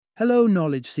Hello,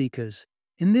 knowledge seekers.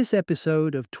 In this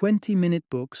episode of 20-Minute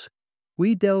Books,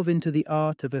 we delve into the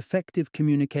art of effective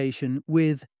communication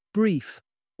with Brief,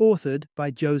 authored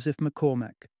by Joseph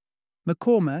McCormack.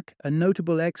 McCormack, a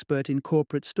notable expert in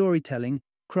corporate storytelling,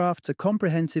 crafts a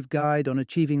comprehensive guide on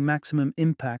achieving maximum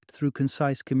impact through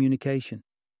concise communication.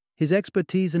 His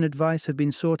expertise and advice have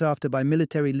been sought after by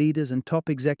military leaders and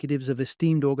top executives of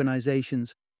esteemed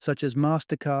organizations such as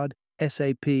MasterCard,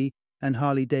 SAP, and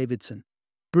Harley-Davidson.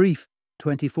 Brief,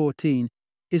 2014,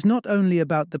 is not only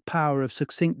about the power of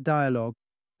succinct dialogue,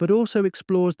 but also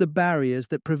explores the barriers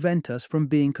that prevent us from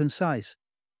being concise.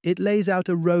 It lays out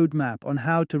a roadmap on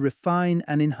how to refine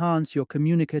and enhance your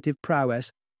communicative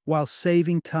prowess while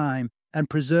saving time and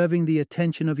preserving the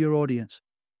attention of your audience.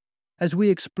 As we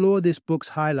explore this book's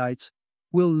highlights,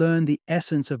 we'll learn the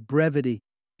essence of brevity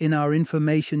in our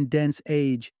information-dense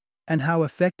age and how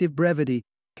effective brevity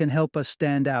can help us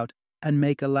stand out and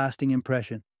make a lasting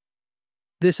impression.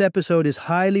 This episode is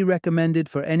highly recommended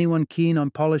for anyone keen on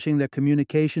polishing their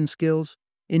communication skills,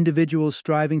 individuals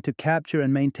striving to capture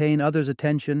and maintain others'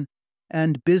 attention,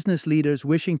 and business leaders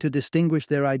wishing to distinguish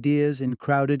their ideas in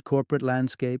crowded corporate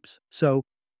landscapes. So,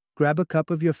 grab a cup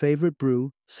of your favorite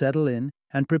brew, settle in,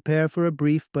 and prepare for a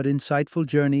brief but insightful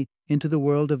journey into the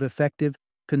world of effective,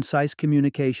 concise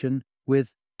communication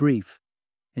with Brief.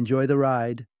 Enjoy the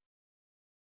ride.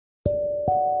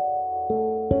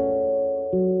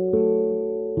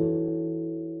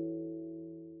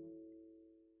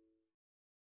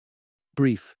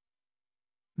 Brief.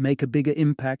 Make a bigger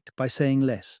impact by saying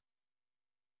less.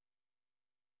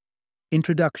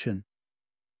 Introduction.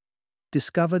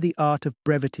 Discover the art of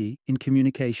brevity in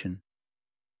communication.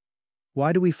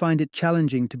 Why do we find it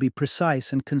challenging to be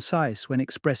precise and concise when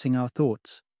expressing our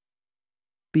thoughts?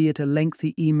 Be it a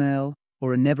lengthy email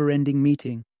or a never-ending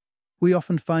meeting, we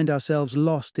often find ourselves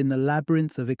lost in the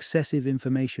labyrinth of excessive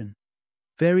information.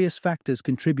 Various factors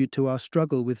contribute to our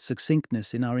struggle with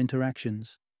succinctness in our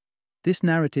interactions. This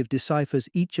narrative deciphers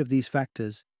each of these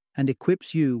factors and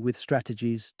equips you with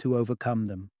strategies to overcome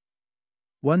them.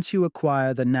 Once you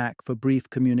acquire the knack for brief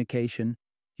communication,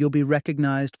 you'll be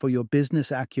recognized for your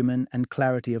business acumen and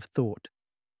clarity of thought.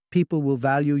 People will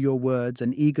value your words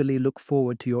and eagerly look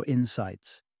forward to your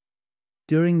insights.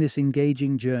 During this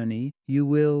engaging journey, you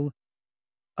will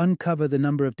uncover the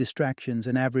number of distractions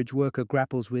an average worker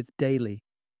grapples with daily.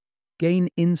 Gain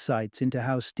insights into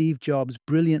how Steve Jobs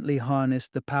brilliantly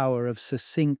harnessed the power of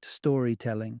succinct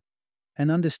storytelling,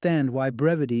 and understand why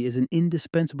brevity is an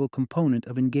indispensable component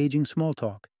of engaging small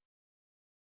talk.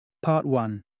 Part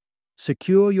 1.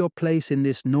 Secure your place in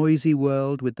this noisy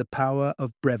world with the power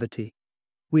of brevity.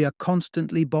 We are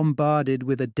constantly bombarded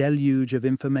with a deluge of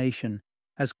information,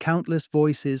 as countless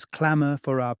voices clamor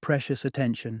for our precious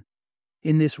attention.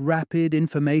 In this rapid,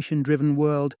 information-driven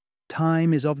world,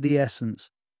 time is of the essence.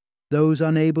 Those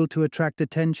unable to attract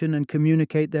attention and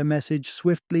communicate their message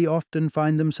swiftly often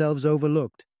find themselves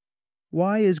overlooked.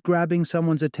 Why is grabbing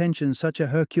someone's attention such a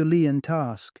Herculean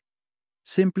task?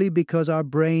 Simply because our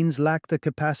brains lack the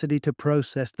capacity to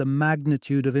process the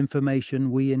magnitude of information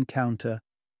we encounter.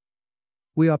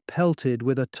 We are pelted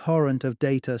with a torrent of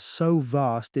data so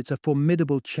vast it's a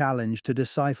formidable challenge to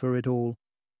decipher it all.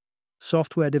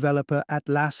 Software developer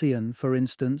Atlassian, for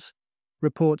instance,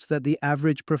 reports that the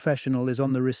average professional is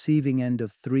on the receiving end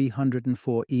of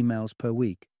 304 emails per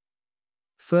week.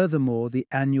 Furthermore, the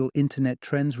annual Internet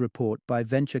Trends report by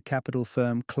venture capital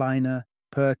firm Kleiner,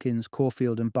 Perkins,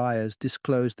 Caulfield and Byers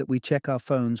disclosed that we check our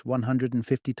phones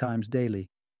 150 times daily.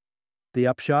 The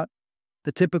upshot?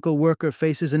 The typical worker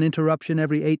faces an interruption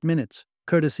every 8 minutes,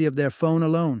 courtesy of their phone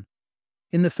alone.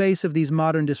 In the face of these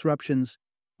modern disruptions,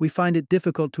 we find it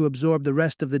difficult to absorb the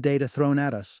rest of the data thrown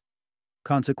at us.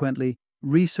 Consequently,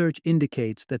 research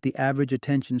indicates that the average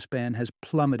attention span has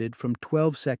plummeted from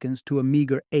 12 seconds to a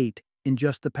meager 8 in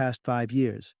just the past 5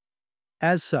 years.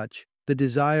 As such, the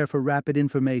desire for rapid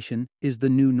information is the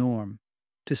new norm.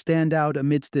 To stand out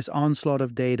amidst this onslaught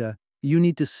of data, you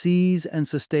need to seize and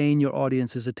sustain your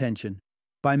audience's attention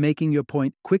by making your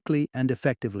point quickly and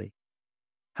effectively.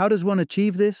 How does one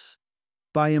achieve this?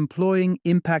 By employing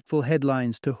impactful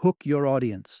headlines to hook your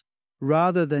audience.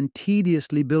 Rather than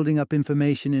tediously building up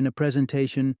information in a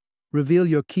presentation, reveal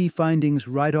your key findings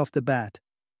right off the bat.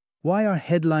 Why are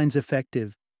headlines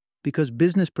effective? Because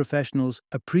business professionals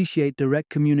appreciate direct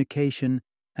communication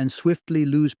and swiftly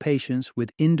lose patience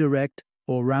with indirect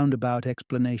or roundabout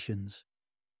explanations.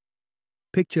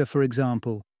 Picture, for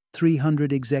example,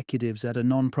 300 executives at a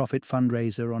nonprofit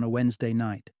fundraiser on a Wednesday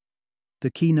night.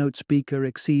 The keynote speaker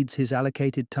exceeds his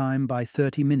allocated time by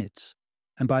 30 minutes,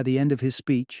 and by the end of his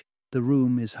speech, the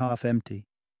room is half empty.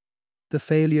 The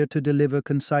failure to deliver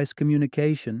concise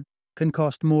communication can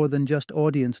cost more than just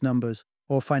audience numbers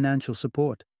or financial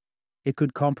support. It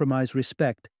could compromise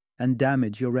respect and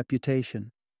damage your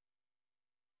reputation.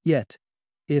 Yet,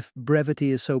 if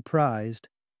brevity is so prized,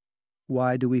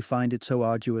 why do we find it so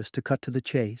arduous to cut to the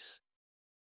chase?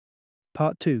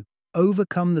 Part 2.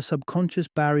 Overcome the subconscious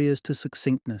barriers to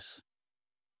succinctness.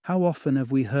 How often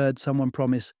have we heard someone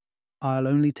promise, "I'll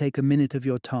only take a minute of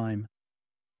your time,"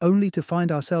 only to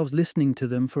find ourselves listening to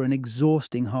them for an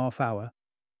exhausting half hour?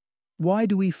 Why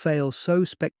do we fail so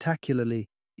spectacularly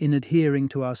in adhering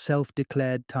to our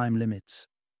self-declared time limits?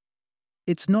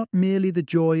 It's not merely the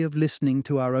joy of listening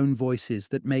to our own voices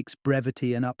that makes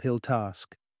brevity an uphill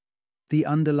task. The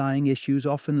underlying issues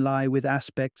often lie with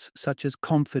aspects such as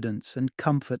confidence and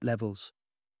comfort levels.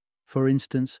 For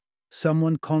instance,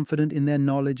 someone confident in their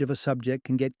knowledge of a subject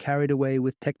can get carried away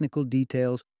with technical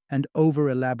details and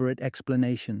over-elaborate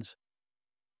explanations.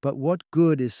 But what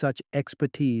good is such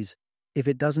expertise if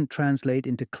it doesn't translate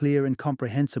into clear and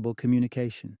comprehensible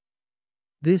communication?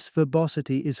 This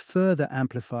verbosity is further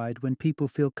amplified when people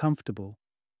feel comfortable,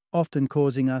 often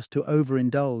causing us to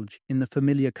overindulge in the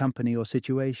familiar company or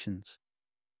situations.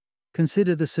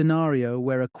 Consider the scenario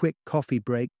where a quick coffee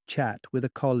break chat with a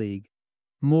colleague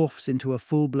morphs into a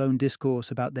full-blown discourse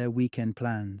about their weekend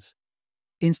plans.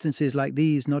 Instances like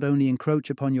these not only encroach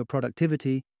upon your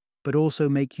productivity, but also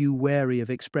make you wary of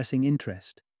expressing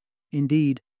interest.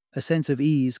 Indeed, a sense of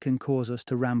ease can cause us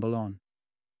to ramble on.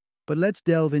 But let's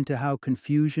delve into how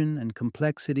confusion and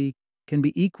complexity can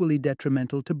be equally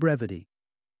detrimental to brevity.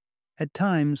 At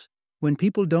times, when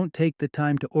people don't take the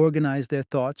time to organize their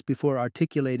thoughts before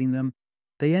articulating them,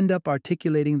 they end up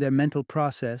articulating their mental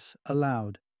process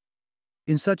aloud.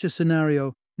 In such a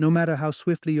scenario, no matter how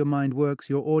swiftly your mind works,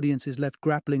 your audience is left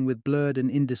grappling with blurred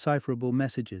and indecipherable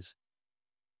messages.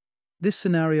 This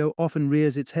scenario often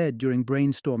rears its head during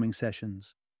brainstorming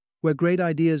sessions, where great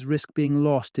ideas risk being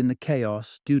lost in the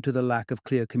chaos due to the lack of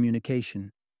clear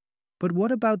communication. But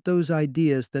what about those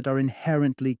ideas that are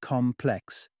inherently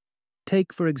complex?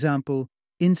 Take, for example,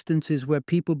 instances where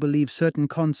people believe certain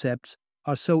concepts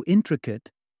are so intricate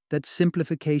that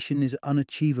simplification is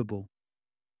unachievable.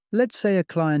 Let's say a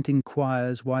client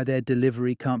inquires why their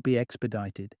delivery can't be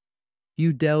expedited.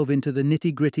 You delve into the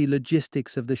nitty-gritty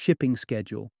logistics of the shipping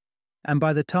schedule, and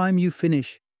by the time you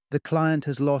finish, the client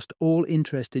has lost all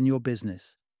interest in your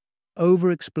business.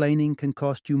 Over-explaining can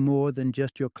cost you more than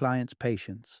just your client's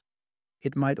patience.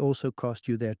 It might also cost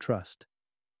you their trust.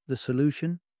 The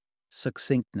solution?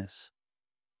 Succinctness.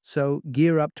 So,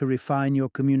 gear up to refine your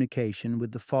communication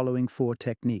with the following 4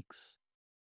 techniques.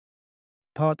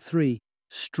 Part 3.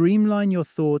 Streamline your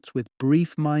thoughts with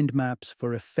brief mind maps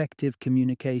for effective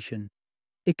communication.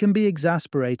 It can be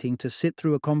exasperating to sit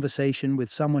through a conversation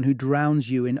with someone who drowns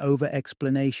you in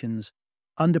over-explanations,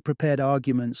 underprepared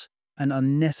arguments, and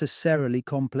unnecessarily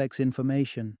complex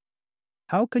information.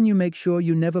 How can you make sure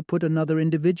you never put another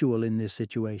individual in this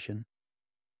situation?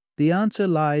 The answer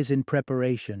lies in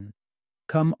preparation.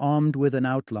 Come armed with an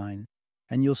outline,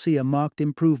 and you'll see a marked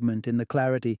improvement in the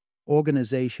clarity,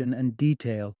 organization, and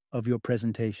detail of your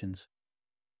presentations.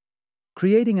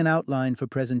 Creating an outline for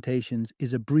presentations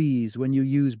is a breeze when you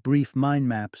use brief mind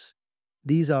maps.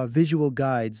 These are visual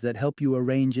guides that help you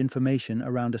arrange information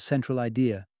around a central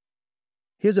idea.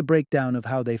 Here's a breakdown of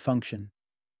how they function.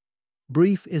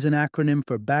 BRIEF is an acronym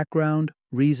for background,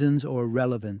 reasons, or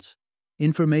relevance,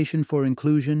 information for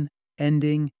inclusion,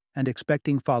 ending, and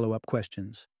expecting follow-up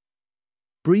questions.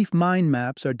 Brief mind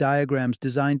maps are diagrams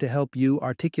designed to help you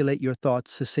articulate your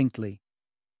thoughts succinctly.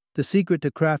 The secret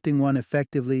to crafting one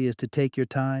effectively is to take your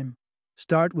time.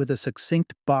 Start with a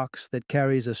succinct box that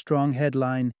carries a strong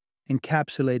headline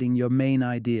encapsulating your main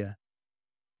idea.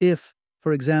 If,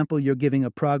 for example, you're giving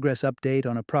a progress update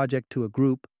on a project to a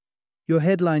group, your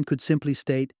headline could simply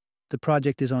state, "The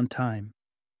project is on time."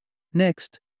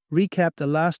 Next, recap the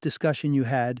last discussion you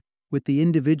had with the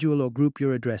individual or group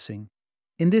you're addressing.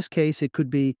 In this case, it could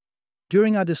be,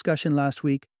 "During our discussion last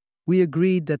week, we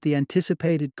agreed that the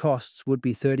anticipated costs would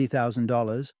be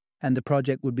 $30,000 and the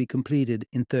project would be completed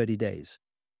in 30 days.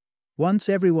 Once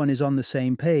everyone is on the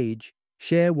same page,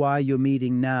 share why you're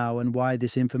meeting now and why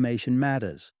this information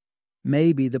matters.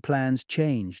 Maybe the plans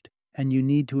changed and you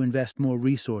need to invest more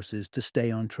resources to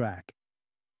stay on track.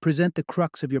 Present the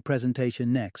crux of your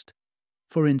presentation next.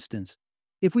 For instance,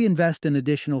 if we invest an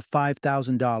additional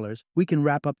 $5,000, we can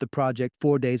wrap up the project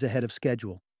 4 days ahead of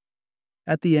schedule.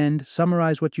 At the end,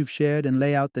 summarize what you've shared and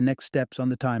lay out the next steps on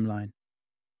the timeline.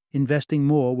 Investing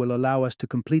more will allow us to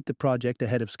complete the project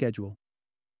ahead of schedule.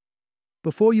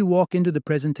 Before you walk into the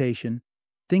presentation,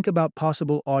 think about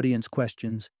possible audience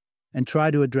questions and try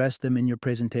to address them in your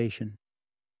presentation.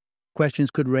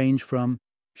 Questions could range from,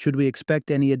 Should we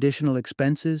expect any additional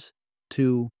expenses?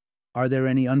 To, are there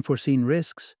any unforeseen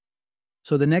risks?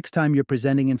 So the next time you're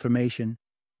presenting information,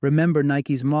 remember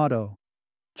Nike's motto: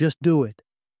 just do it.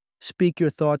 Speak your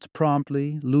thoughts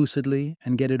promptly, lucidly,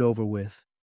 and get it over with.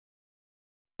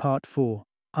 Part 4.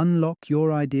 Unlock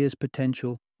your idea's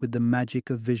potential with the magic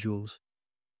of visuals.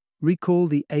 Recall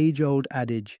the age-old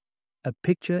adage, a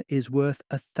picture is worth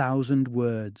 1,000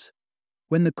 words.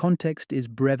 When the context is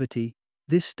brevity,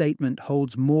 this statement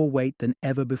holds more weight than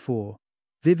ever before.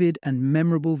 Vivid and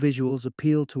memorable visuals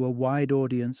appeal to a wide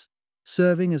audience,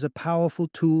 serving as a powerful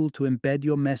tool to embed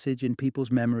your message in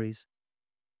people's memories.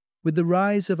 With the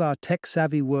rise of our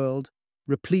tech-savvy world,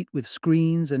 replete with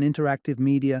screens and interactive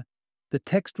media, the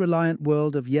text-reliant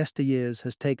world of yesteryears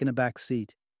has taken a back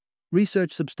seat.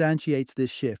 Research substantiates this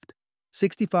shift.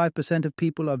 65% of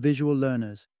people are visual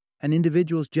learners, and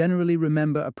individuals generally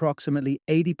remember approximately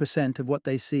 80% of what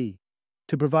they see.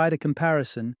 To provide a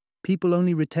comparison, people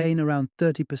only retain around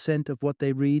 30% of what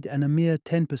they read and a mere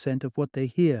 10% of what they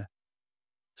hear.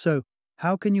 So,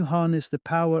 how can you harness the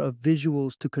power of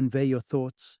visuals to convey your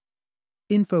thoughts?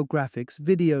 Infographics,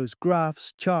 videos,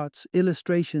 graphs, charts,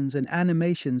 illustrations, and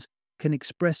animations can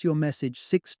express your message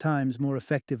 6 times more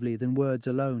effectively than words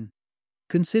alone.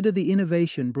 Consider the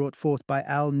innovation brought forth by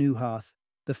Al Neuharth,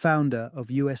 the founder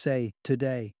of USA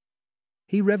Today.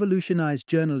 He revolutionized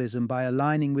journalism by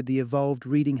aligning with the evolved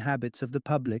reading habits of the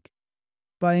public.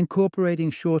 By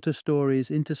incorporating shorter stories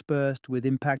interspersed with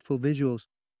impactful visuals,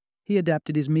 he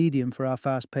adapted his medium for our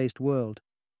fast-paced world,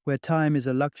 where time is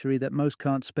a luxury that most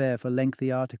can't spare for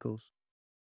lengthy articles.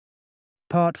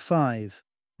 Part 5.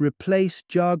 Replace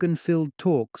jargon-filled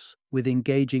talks with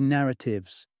engaging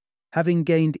narratives. Having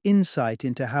gained insight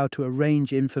into how to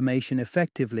arrange information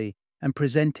effectively and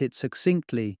present it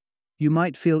succinctly, you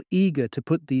might feel eager to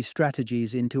put these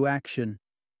strategies into action.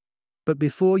 But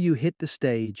before you hit the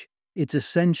stage, it's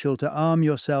essential to arm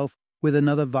yourself with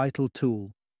another vital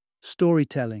tool: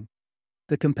 storytelling.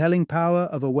 The compelling power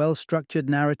of a well-structured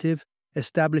narrative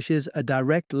establishes a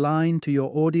direct line to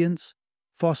your audience,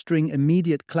 fostering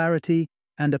immediate clarity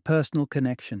and a personal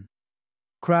connection.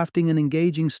 Crafting an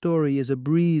engaging story is a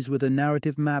breeze with a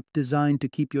narrative map designed to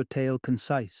keep your tale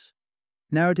concise.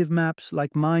 Narrative maps,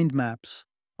 like mind maps,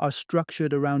 are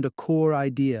structured around a core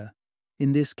idea,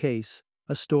 in this case,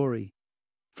 a story.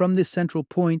 From this central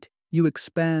point, you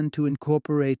expand to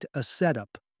incorporate a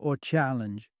setup or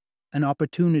challenge, an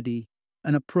opportunity,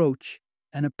 an approach,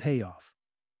 and a payoff.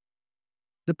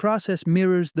 The process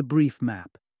mirrors the brief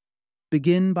map.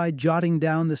 Begin by jotting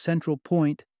down the central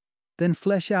point, then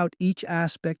flesh out each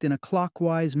aspect in a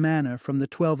clockwise manner from the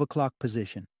 12 o'clock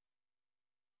position.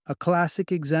 A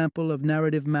classic example of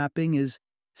narrative mapping is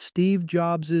Steve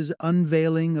Jobs'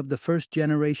 unveiling of the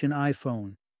first-generation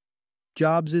iPhone.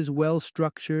 Jobs'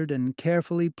 well-structured and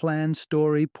carefully planned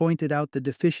story pointed out the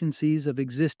deficiencies of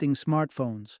existing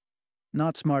smartphones.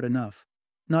 Not smart enough,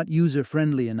 not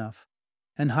user-friendly enough,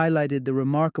 and highlighted the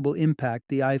remarkable impact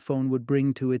the iPhone would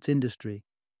bring to its industry.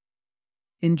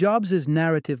 In Jobs'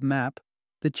 narrative map,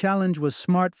 the challenge was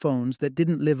smartphones that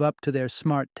didn't live up to their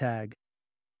smart tag.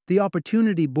 The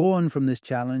opportunity born from this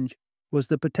challenge was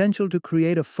the potential to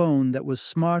create a phone that was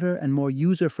smarter and more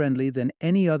user-friendly than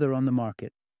any other on the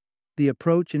market. The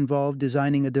approach involved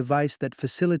designing a device that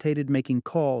facilitated making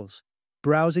calls,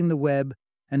 browsing the web,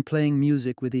 and playing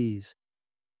music with ease.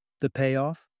 The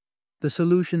payoff? The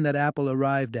solution that Apple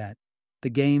arrived at, the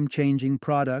game-changing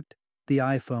product, the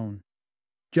iPhone.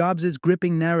 Jobs'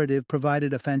 gripping narrative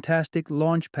provided a fantastic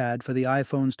launchpad for the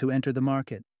iPhones to enter the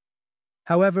market.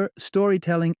 However,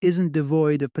 storytelling isn't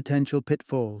devoid of potential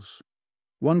pitfalls.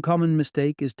 One common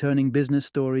mistake is turning business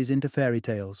stories into fairy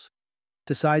tales.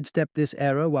 To sidestep this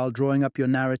error while drawing up your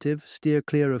narrative, steer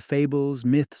clear of fables,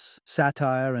 myths,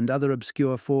 satire, and other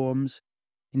obscure forms.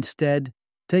 Instead,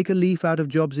 take a leaf out of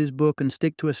Jobs' book and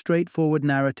stick to a straightforward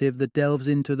narrative that delves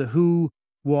into the who,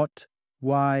 what,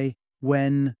 why,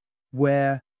 when,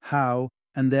 where, how,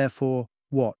 and therefore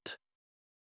what.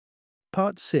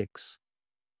 Part 6.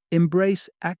 Embrace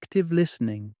active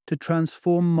listening to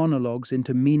transform monologues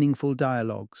into meaningful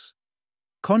dialogues.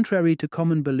 Contrary to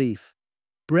common belief,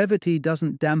 brevity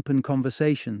doesn't dampen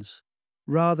conversations.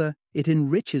 Rather, it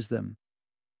enriches them.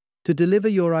 To deliver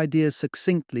your ideas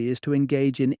succinctly is to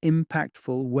engage in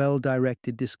impactful,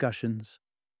 well-directed discussions.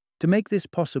 To make this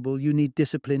possible, you need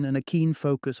discipline and a keen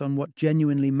focus on what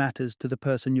genuinely matters to the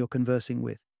person you're conversing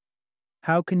with.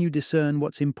 How can you discern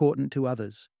what's important to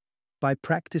others? By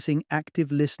practicing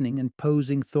active listening and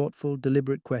posing thoughtful,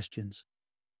 deliberate questions.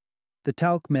 The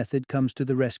TALK method comes to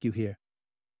the rescue here.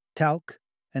 TALK,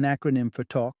 an acronym for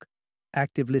talk,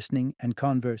 active listening, and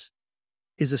converse.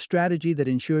 is a strategy that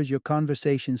ensures your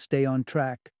conversations stay on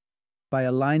track by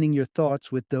aligning your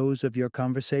thoughts with those of your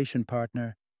conversation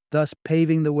partner, thus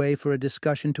paving the way for a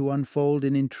discussion to unfold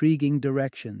in intriguing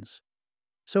directions.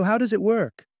 So, how does it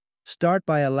work? Start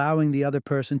by allowing the other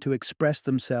person to express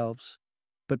themselves,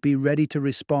 but be ready to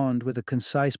respond with a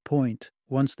concise point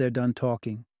once they're done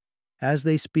talking. As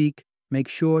they speak, make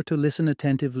sure to listen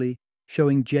attentively,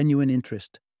 showing genuine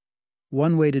interest.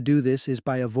 One way to do this is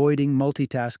by avoiding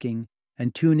multitasking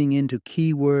and tuning into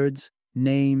key words,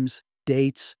 names,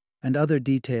 dates, and other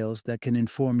details that can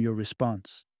inform your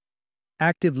response.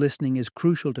 Active listening is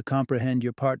crucial to comprehend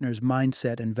your partner's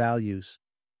mindset and values.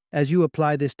 As you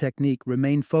apply this technique,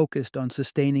 remain focused on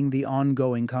sustaining the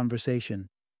ongoing conversation.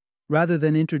 Rather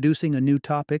than introducing a new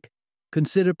topic,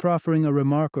 consider proffering a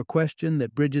remark or question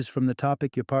that bridges from the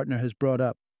topic your partner has brought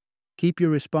up. Keep your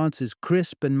responses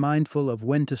crisp and mindful of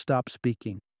when to stop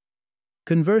speaking.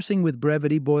 Conversing with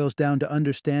brevity boils down to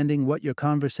understanding what your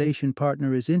conversation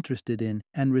partner is interested in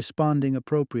and responding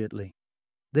appropriately.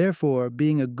 Therefore,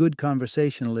 being a good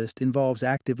conversationalist involves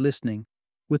active listening,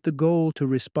 with the goal to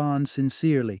respond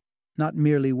sincerely, not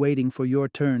merely waiting for your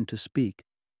turn to speak.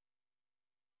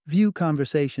 View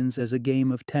conversations as a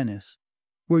game of tennis,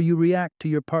 where you react to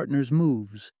your partner's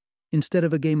moves, instead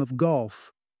of a game of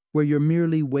golf, where you're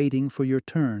merely waiting for your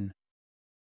turn.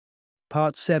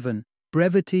 Part 7.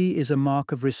 Brevity is a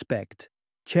mark of respect.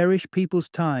 Cherish people's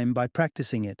time by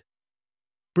practicing it.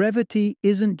 Brevity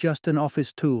isn't just an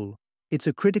office tool, it's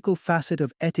a critical facet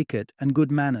of etiquette and good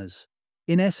manners.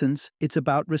 In essence, it's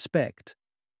about respect.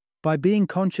 By being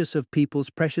conscious of people's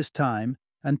precious time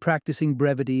and practicing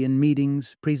brevity in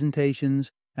meetings,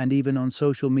 presentations, and even on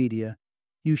social media,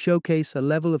 you showcase a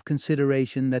level of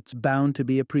consideration that's bound to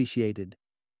be appreciated.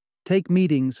 Take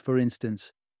meetings, for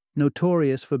instance,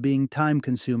 notorious for being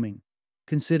time-consuming.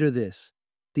 Consider this.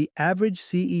 The average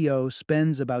CEO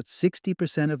spends about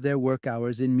 60% of their work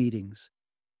hours in meetings.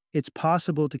 It's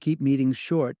possible to keep meetings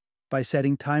short by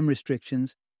setting time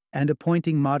restrictions and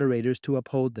appointing moderators to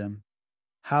uphold them.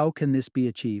 How can this be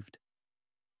achieved?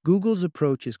 Google's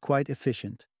approach is quite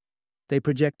efficient. They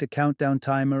project a countdown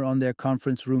timer on their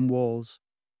conference room walls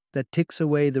that ticks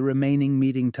away the remaining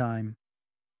meeting time.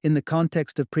 In the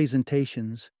context of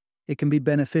presentations, it can be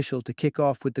beneficial to kick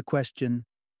off with the question,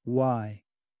 why?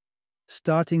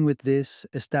 Starting with this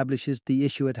establishes the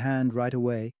issue at hand right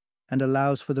away and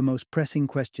allows for the most pressing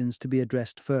questions to be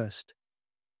addressed first.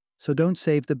 So don't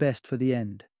save the best for the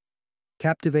end.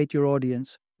 Captivate your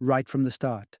audience right from the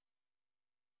start.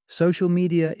 Social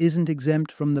media isn't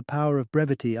exempt from the power of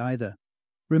brevity either.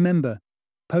 Remember,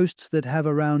 posts that have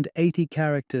around 80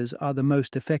 characters are the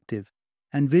most effective,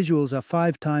 and visuals are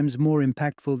 5 times more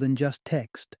impactful than just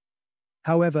text.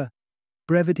 However,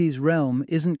 brevity's realm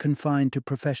isn't confined to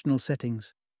professional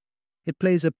settings. It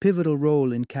plays a pivotal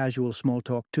role in casual small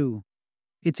talk too.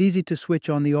 It's easy to switch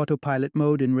on the autopilot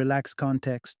mode in relaxed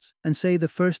contexts and say the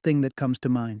first thing that comes to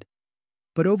mind.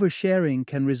 But oversharing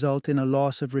can result in a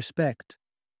loss of respect,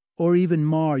 or even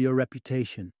mar your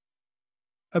reputation.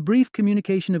 A brief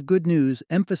communication of good news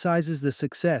emphasizes the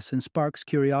success and sparks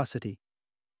curiosity.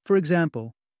 For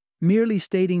example, merely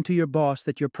stating to your boss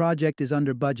that your project is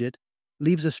under budget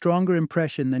leaves a stronger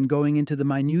impression than going into the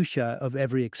minutiae of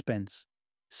every expense.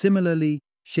 Similarly,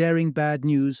 sharing bad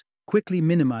news quickly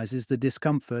minimizes the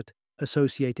discomfort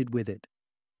associated with it.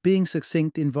 Being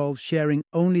succinct involves sharing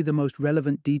only the most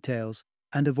relevant details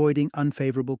and avoiding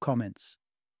unfavorable comments.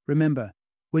 Remember,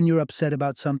 when you're upset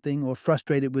about something or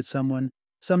frustrated with someone,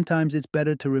 sometimes it's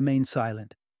better to remain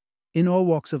silent. In all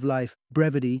walks of life,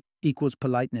 brevity equals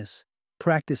politeness.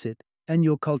 Practice it, and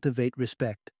you'll cultivate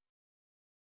respect.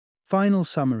 Final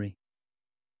summary.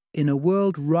 In a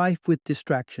world rife with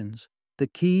distractions, the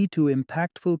key to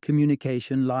impactful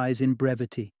communication lies in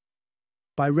brevity.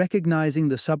 By recognizing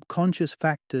the subconscious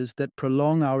factors that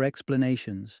prolong our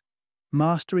explanations,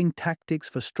 mastering tactics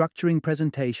for structuring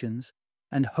presentations,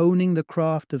 and honing the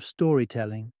craft of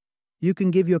storytelling, you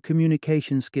can give your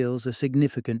communication skills a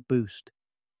significant boost,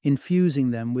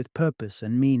 infusing them with purpose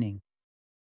and meaning.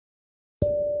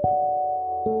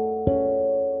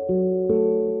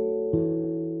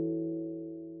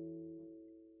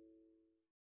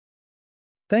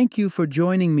 Thank you for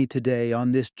joining me today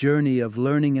on this journey of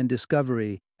learning and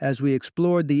discovery as we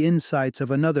explored the insights of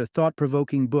another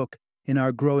thought-provoking book in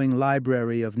our growing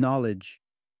library of knowledge.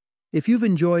 If you've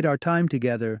enjoyed our time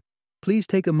together, please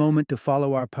take a moment to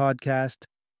follow our podcast,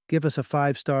 give us a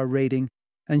 5-star rating,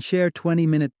 and share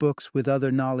 20-minute books with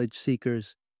other knowledge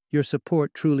seekers. Your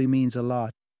support truly means a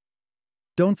lot.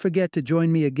 Don't forget to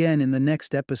join me again in the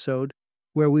next episode,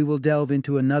 where we will delve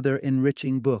into another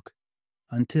enriching book.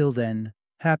 Until then,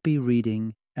 happy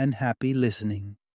reading and happy listening.